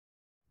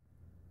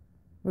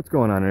What's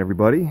going on,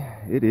 everybody?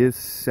 It is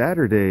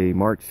Saturday,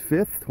 March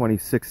 5th,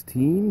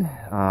 2016.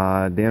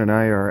 Dan and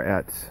I are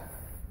at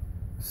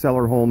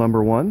cellar hole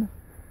number 1,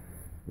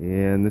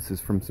 and this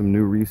is from some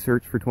new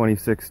research for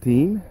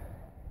 2016.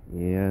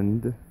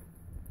 And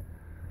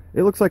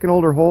it looks like an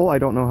older hole. I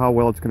don't know how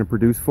well it's going to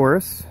produce for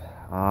us.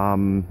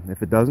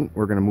 If it doesn't,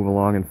 we're going to move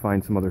along and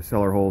find some other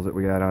cellar holes that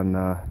we got on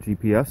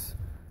GPS.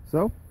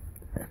 So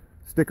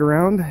stick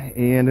around,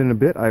 and in a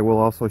bit I will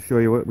also show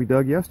you what we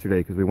dug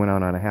yesterday, because we went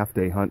out on a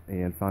half-day hunt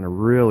and found a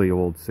really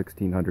old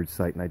 1600s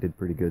site, and I did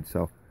pretty good.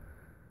 So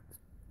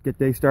get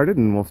day started,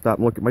 and we'll stop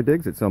and look at my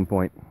digs at some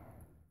point.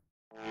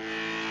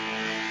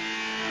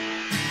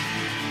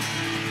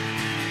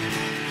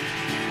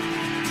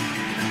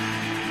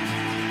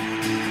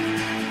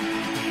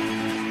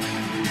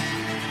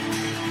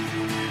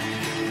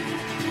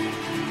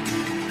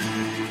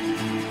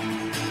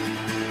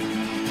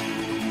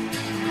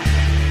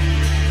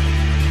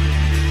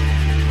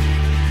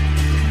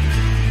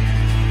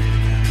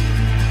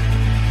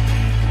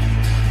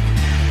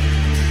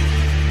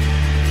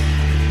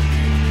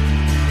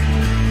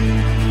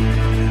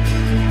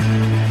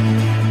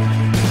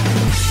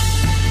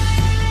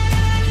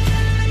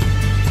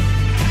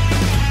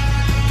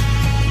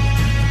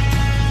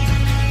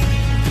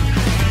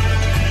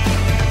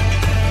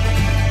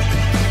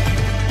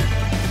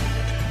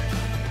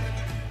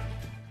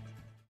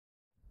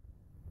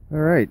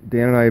 Alright,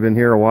 Dan and I have been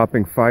here a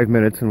whopping 5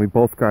 minutes, and we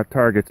both got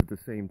targets at the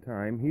same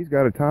time. He's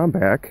got a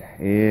tomback,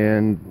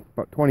 and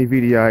about 20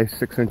 VDI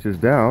 6 inches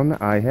down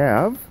I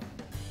have.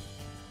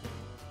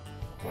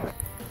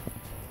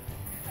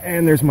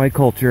 And there's my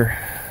culture.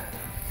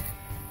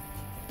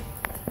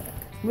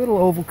 Little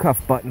oval cuff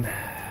button.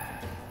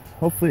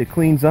 Hopefully it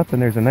cleans up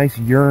and there's a nice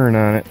urn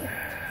on it.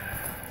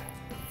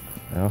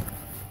 Well,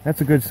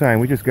 that's a good sign.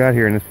 We just got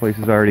here and this place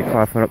is already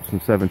coughing up some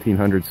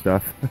 1700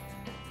 stuff.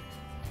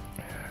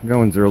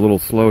 Goings are a little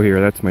slow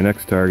here. That's my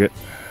next target.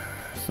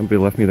 Somebody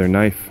left me their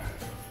knife.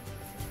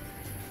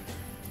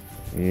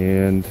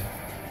 And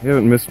you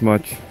haven't missed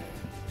much.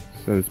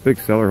 So it's a big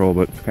cellar hole,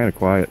 but it's kind of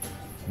quiet.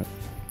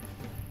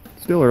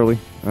 Still early.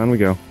 On we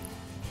go.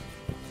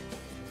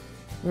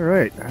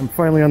 Alright, I'm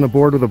finally on the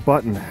board with a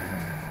button.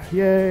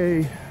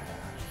 Yay!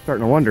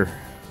 Starting to wonder.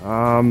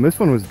 This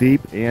one was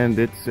deep, and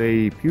it's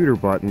a pewter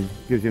button.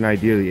 Gives you an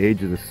idea of the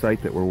age of the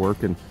site that we're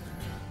working.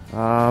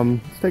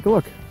 Let's take a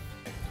look.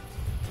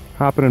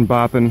 Hopping and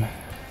bopping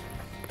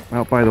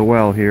out by the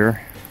well here,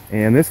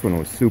 and this one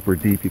was super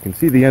deep. You can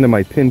see the end of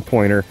my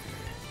pinpointer,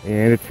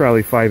 and it's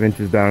probably 5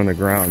 inches down on the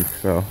ground,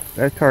 so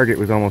that target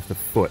was almost a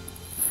foot.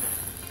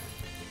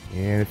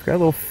 And it's got a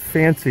little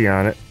fancy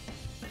on it,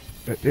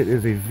 but it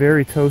is a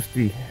very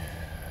toasty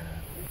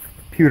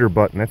pewter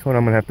button. That's what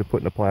I'm gonna have to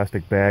put in a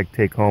plastic bag,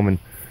 take home, and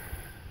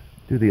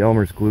do the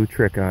Elmer's glue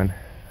trick on.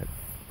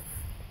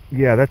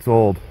 Yeah, that's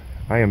old.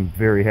 I am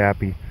very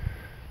happy.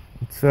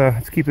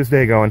 Let's keep this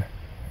day going.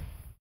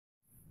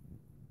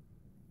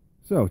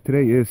 So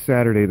today is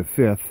Saturday the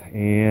 5th,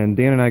 and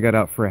Dan and I got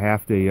out for a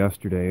half day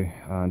yesterday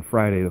on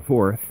Friday the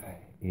 4th,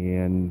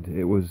 and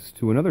it was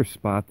to another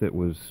spot that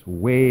was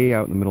way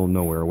out in the middle of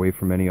nowhere, away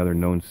from any other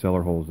known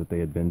cellar holes that they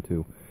had been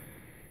to.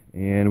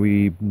 And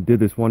we did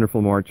this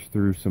wonderful march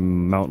through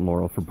some mountain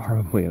laurel for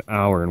probably an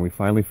hour, and we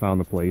finally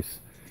found the place.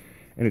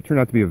 And it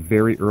turned out to be a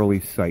very early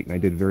site, and I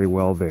did very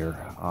well there.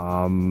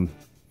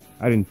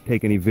 I didn't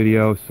take any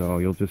video, so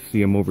you'll just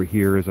see them over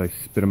here as I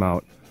spit them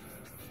out.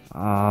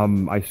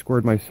 I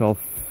scored myself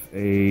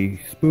a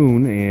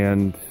spoon,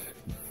 and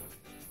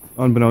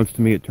unbeknownst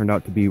to me, it turned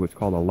out to be what's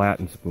called a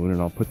Latin spoon,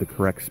 and I'll put the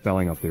correct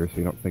spelling up there so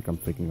you don't think I'm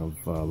thinking of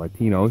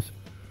Latinos.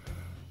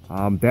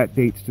 That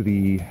dates to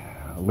the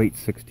late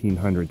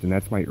 1600s, and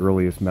that's my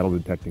earliest metal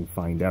detecting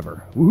find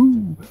ever.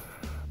 Woohoo!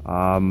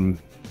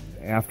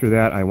 After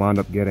that, I wound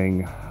up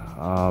getting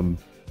a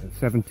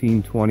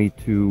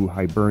 1722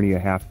 Hibernia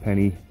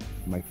halfpenny,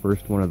 my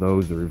first one of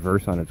those. The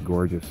reverse on it's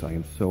gorgeous. I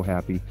am so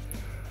happy.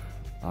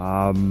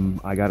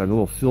 I got a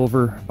little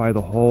silver by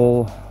the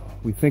hole.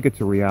 We think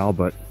it's a real,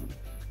 but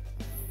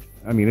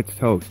I mean, it's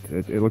toast.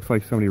 It looks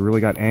like somebody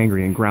really got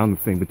angry and ground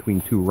the thing between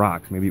two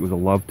rocks. Maybe it was a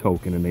love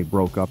token and they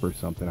broke up or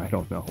something. I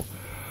don't know.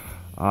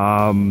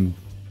 And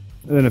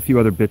then a few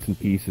other bits and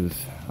pieces.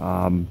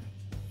 I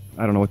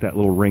don't know what that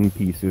little ring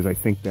piece is. I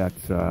think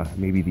that's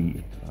maybe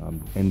the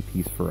end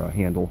piece for a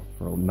handle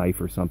for a knife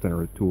or something,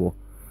 or a tool.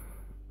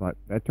 But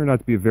that turned out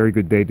to be a very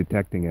good day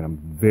detecting, and I'm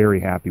very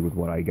happy with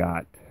what I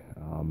got.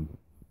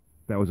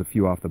 That was a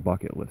few off the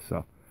bucket list,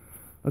 so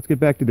let's get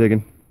back to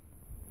digging.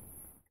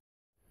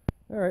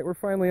 Alright, we're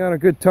finally on a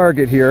good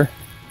target here.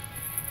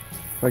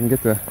 If I can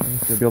get to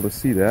be able to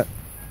see that.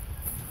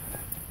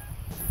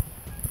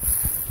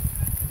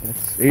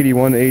 It's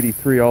 81 to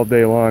 83 all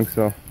day long,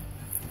 so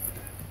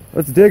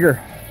let's dig her.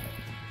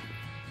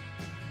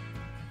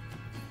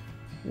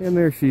 And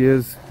there she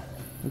is.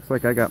 Looks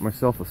like I got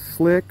myself a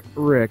slick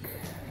Rick.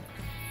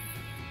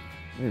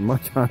 Ain't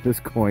much on this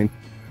coin.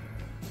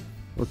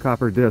 A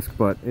copper disc,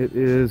 but it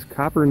is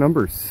copper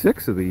number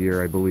 6 of the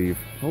year, I believe.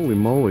 Holy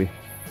moly.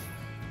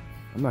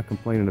 I'm not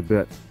complaining a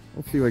bit.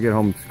 We'll see when I get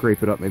home and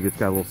scrape it up. Maybe it's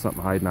got a little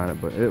something hiding on it,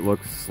 but it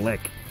looks slick.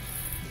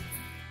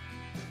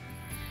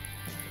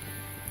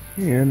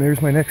 And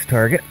there's my next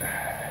target.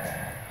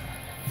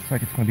 Looks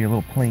like it's going to be a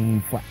little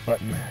plain flat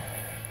button.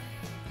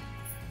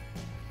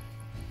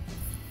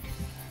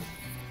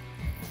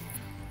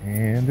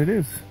 And it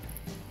is.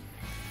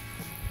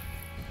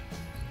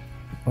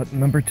 Button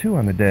number 2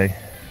 on the day.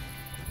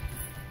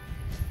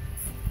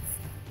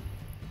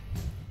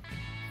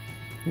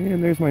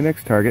 And there's my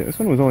next target. This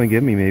one was only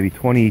giving me maybe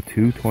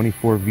 22,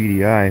 24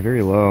 VDI.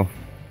 Very low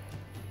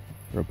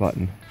for a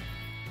button.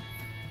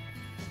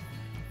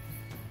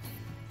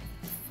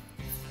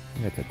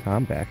 That's a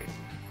tomback.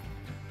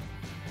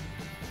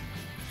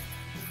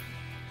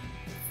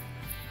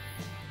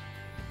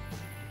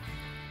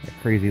 That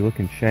crazy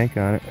looking shank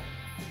on it.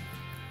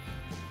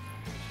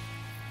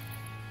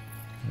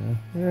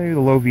 Yeah, the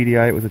low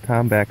VDI, it was a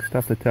tomback.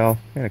 Tough to tell.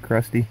 Kind of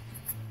crusty.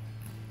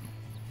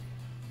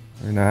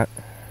 Or not.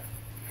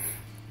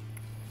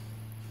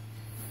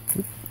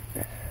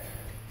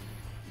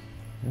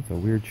 That's a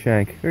weird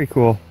shank. Very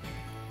cool.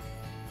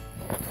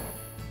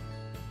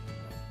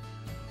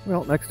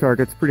 Well, next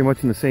target's pretty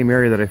much in the same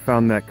area that I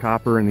found that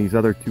copper and these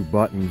other 2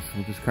 buttons.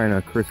 I'm just kind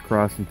of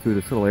crisscrossing through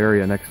this little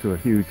area next to a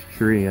huge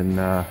tree, and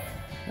I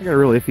got a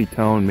real iffy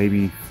tone,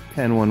 maybe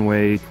 10 one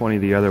way, 20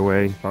 the other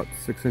way, about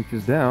 6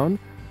 inches down.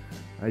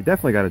 I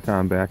definitely got a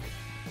tomback.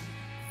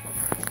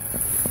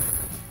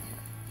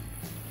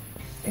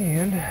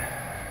 And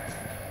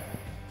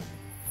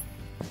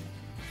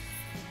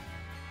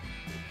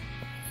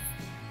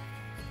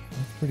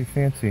that's pretty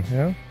fancy, you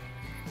know?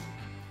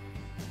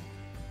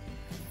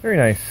 Very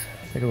nice.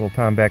 Take a little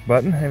tomback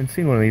button. I haven't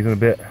seen one of these in a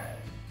bit.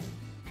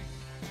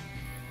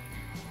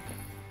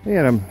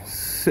 And I'm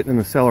sitting in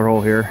the cellar hole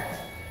here,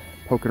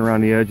 poking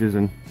around the edges,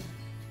 and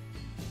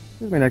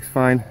here's my next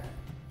find. A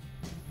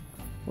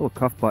little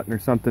cuff button or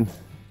something.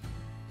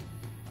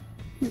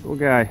 Cute little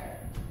guy.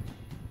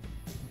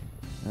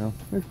 Well,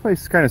 this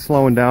place is kind of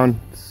slowing down.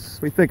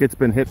 We think it's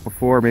been hit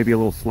before, maybe a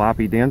little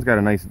sloppy. Dan's got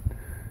a nice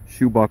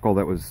shoe buckle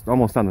that was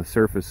almost on the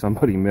surface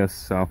somebody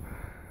missed, so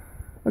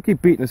I'll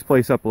keep beating this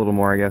place up a little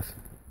more, I guess.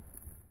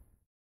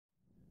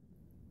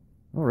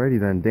 Alrighty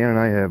then, Dan and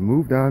I have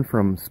moved on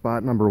from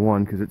spot number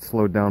 1 because it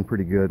slowed down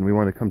pretty good, and we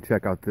want to come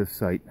check out this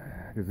site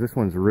because this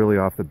one's really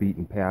off the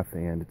beaten path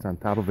and it's on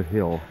top of a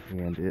hill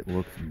and it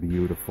looks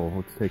beautiful.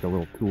 Let's take a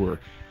little tour.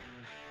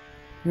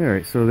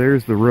 Alright, so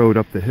there's the road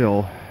up the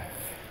hill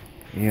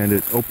and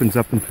it opens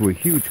up into a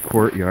huge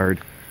courtyard.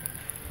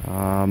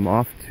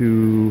 Off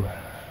to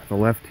the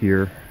left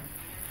here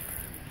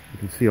you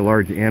can see a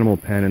large animal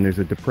pen, and there's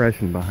a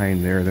depression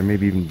behind there. There may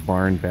be even a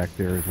barn back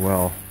there as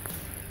well.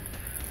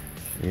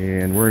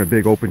 And we're in a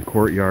big open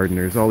courtyard, and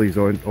there's all these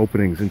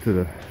openings into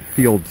the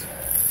fields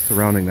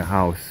surrounding the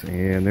house.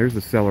 And there's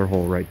the cellar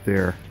hole right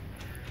there.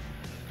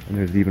 And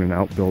there's even an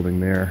outbuilding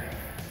there.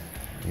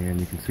 And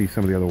you can see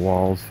some of the other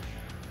walls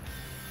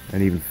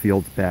and even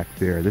fields back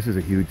there. This is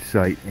a huge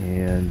site,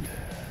 and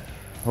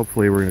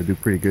hopefully we're going to do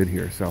pretty good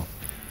here. So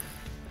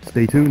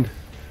stay tuned.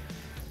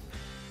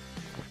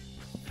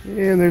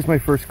 And there's my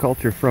first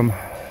culture from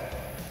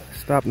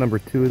stop number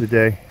 2 of the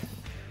day.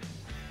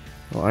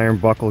 Well, iron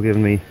buckle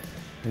giving me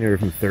anywhere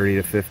from 30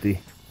 to 50.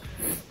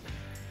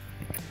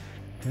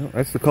 Well,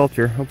 that's the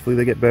culture. Hopefully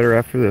they get better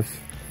after this.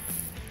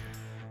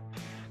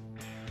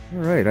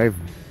 Alright, I've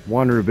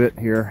wandered a bit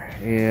here,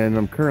 and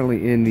I'm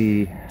currently in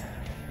the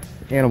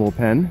animal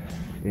pen,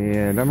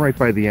 and I'm right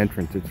by the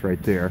entrance. It's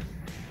right there.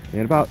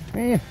 And about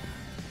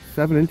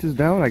 7 inches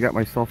down, I got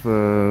myself a,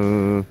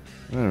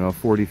 I don't know,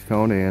 40s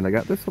tone, and I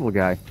got this little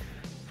guy.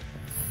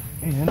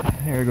 And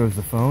there goes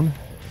the phone.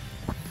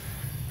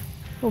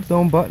 Little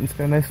dome button. It's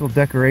got a nice little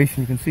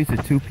decoration. You can see it's a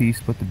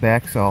 2-piece, but the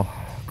back's all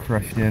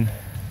crushed in,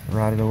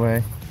 rotted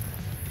away.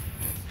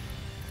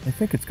 I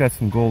think it's got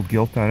some gold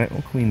gilt on it.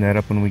 We'll clean that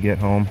up when we get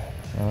home.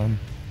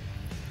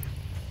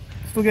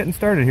 Still getting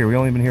started here. We've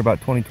only been here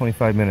about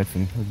 20-25 minutes,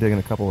 and we're digging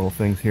a couple little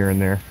things here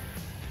and there.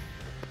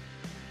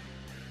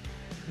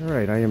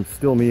 Alright, I am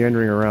still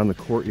meandering around the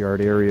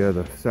courtyard area,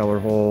 the cellar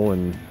hole,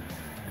 and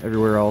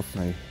everywhere else.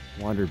 I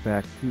wandered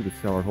back to the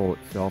cellar hole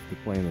itself to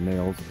play in the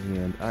nails,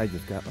 and I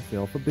just got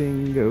myself a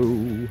bingo.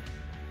 And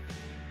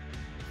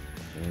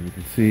you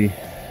can see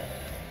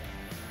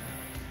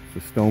the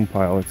stone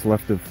pile that's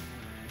left of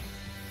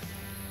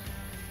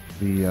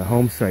the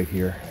home site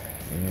here,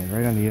 and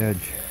right on the edge.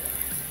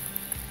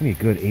 It's gonna be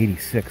a good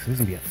 86. This is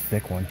gonna be a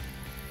thick one.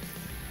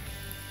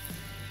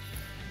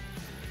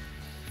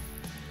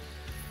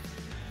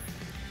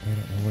 I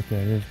don't know what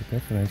that is, but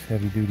that's a nice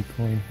heavy duty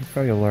coin. It's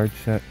probably a large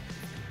set.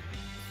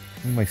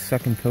 My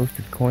second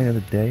toasted coin of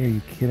the day. Are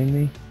you kidding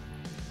me?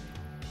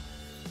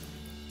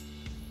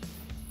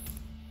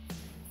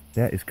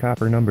 That is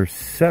copper number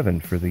 7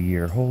 for the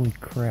year. Holy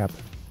crap.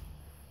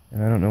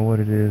 And I don't know what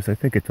it is. I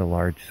think it's a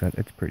large set.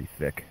 It's pretty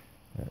thick.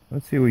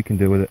 Let's see what we can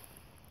do with it.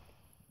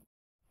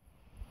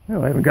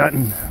 Well, I haven't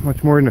gotten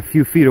much more than a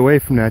few feet away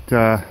from that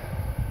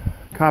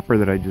copper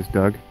that I just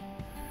dug.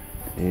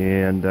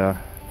 And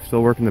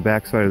still working the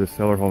backside of the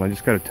cellar hole. I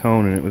just got a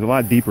tone, and it was a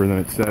lot deeper than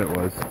it said it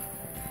was.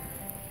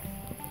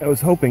 I was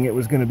hoping it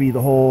was going to be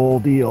the whole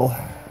deal.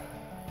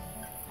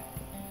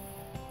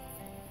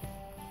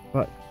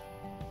 But,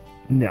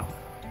 no.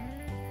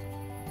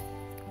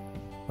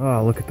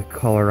 Oh, look at the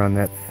color on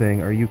that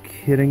thing. Are you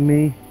kidding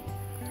me?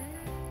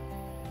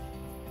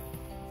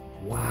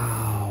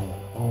 Wow.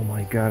 Oh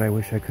my god, I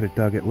wish I could have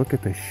dug it. Look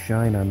at the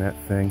shine on that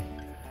thing.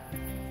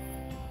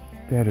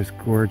 That is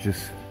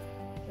gorgeous.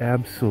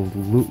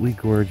 Absolutely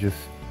gorgeous.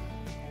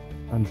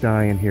 I'm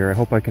dying here. I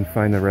hope I can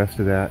find the rest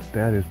of that.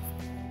 That is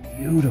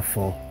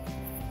beautiful.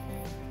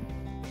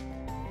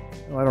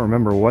 Well, I don't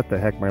remember what the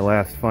heck my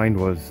last find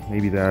was.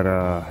 Maybe that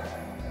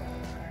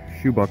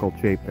shoe buckle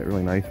shape, that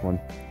really nice one.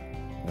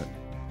 But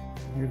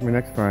here's my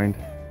next find.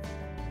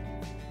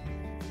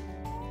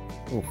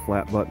 Little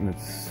flat button.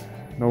 It's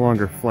no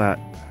longer flat.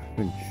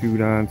 Been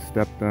chewed on,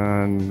 stepped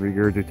on,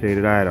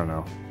 regurgitated. I don't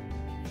know.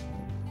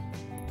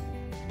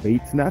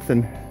 Bait's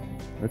nothing.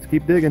 Let's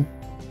keep digging.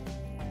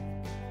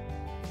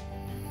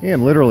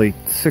 And literally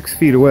 6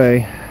 feet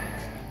away,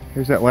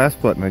 here's that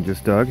last button I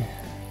just dug.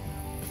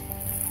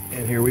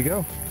 And here we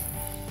go.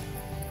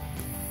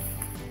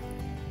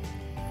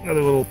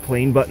 Another little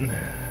plain button.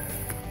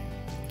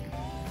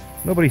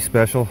 Nobody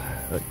special.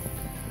 But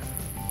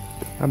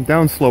I'm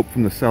downslope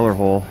from the cellar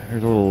hole.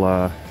 There's a little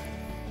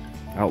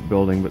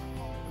outbuilding, but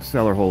the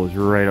cellar hole is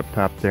right up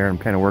top there. I'm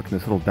kind of working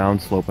this little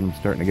downslope and I'm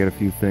starting to get a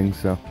few things,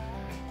 so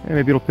yeah,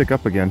 maybe it'll pick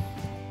up again.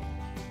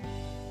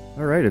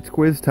 Alright, it's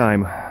quiz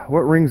time. What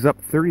rings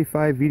up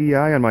 35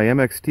 VDI on my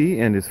MXT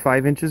and is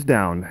 5 inches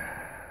down?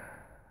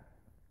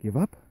 Give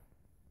up?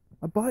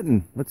 A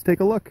button. Let's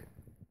take a look.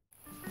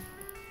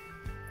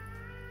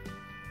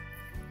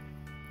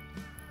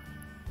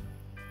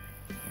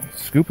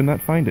 Scoop and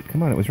not find it.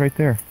 Come on, it was right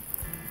there.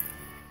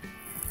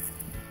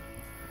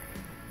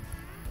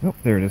 Nope,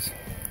 there it is.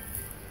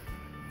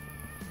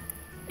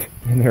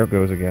 And there it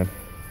goes again.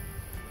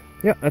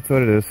 Yep, that's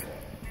what it is.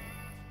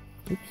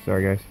 Oops,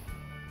 sorry guys.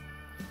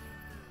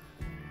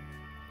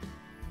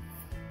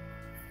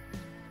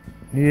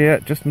 Yeah,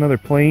 just another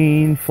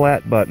plain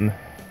flat button.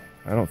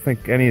 I don't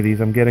think any of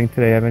these I'm getting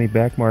today have any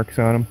back marks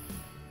on them.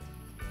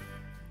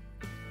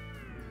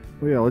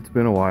 Well, it's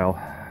been a while.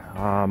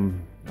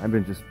 I've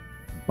been just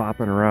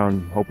bopping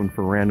around hoping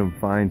for random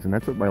finds, and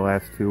that's what my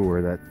last two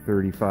were. That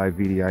 35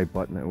 VDI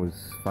button that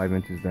was 5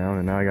 inches down,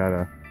 and now I got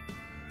a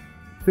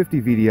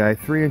 50 VDI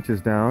 3 inches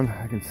down.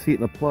 I can see it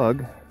in the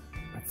plug.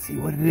 Let's see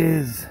what it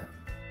is.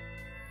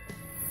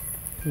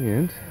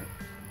 And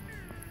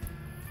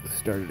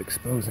started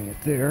exposing it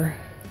there.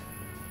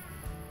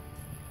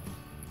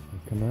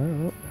 Come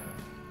on.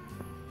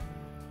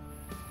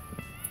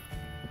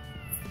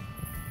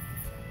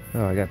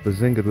 Oh, I got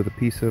bazingaed with a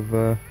piece of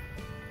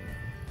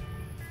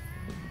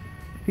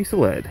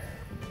lead.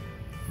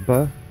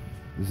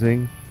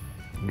 Bazinga.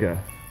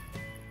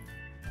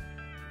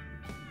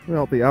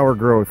 Well, the hour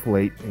groweth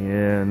late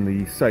and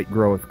the site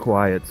groweth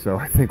quiet, so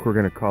I think we're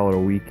gonna call it a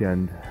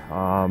weekend.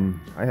 I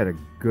had a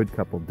good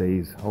couple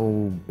days.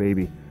 Oh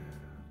baby.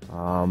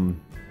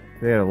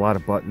 They had a lot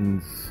of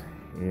buttons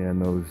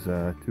and those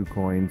 2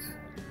 coins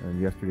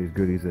and yesterday's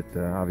goodies that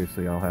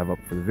obviously I'll have up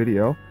for the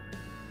video.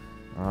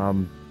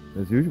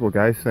 As usual,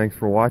 guys, thanks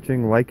for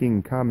watching,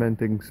 liking,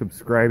 commenting,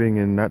 subscribing,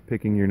 and not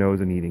picking your nose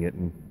and eating it.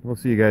 And we'll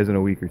see you guys in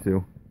a week or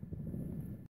two.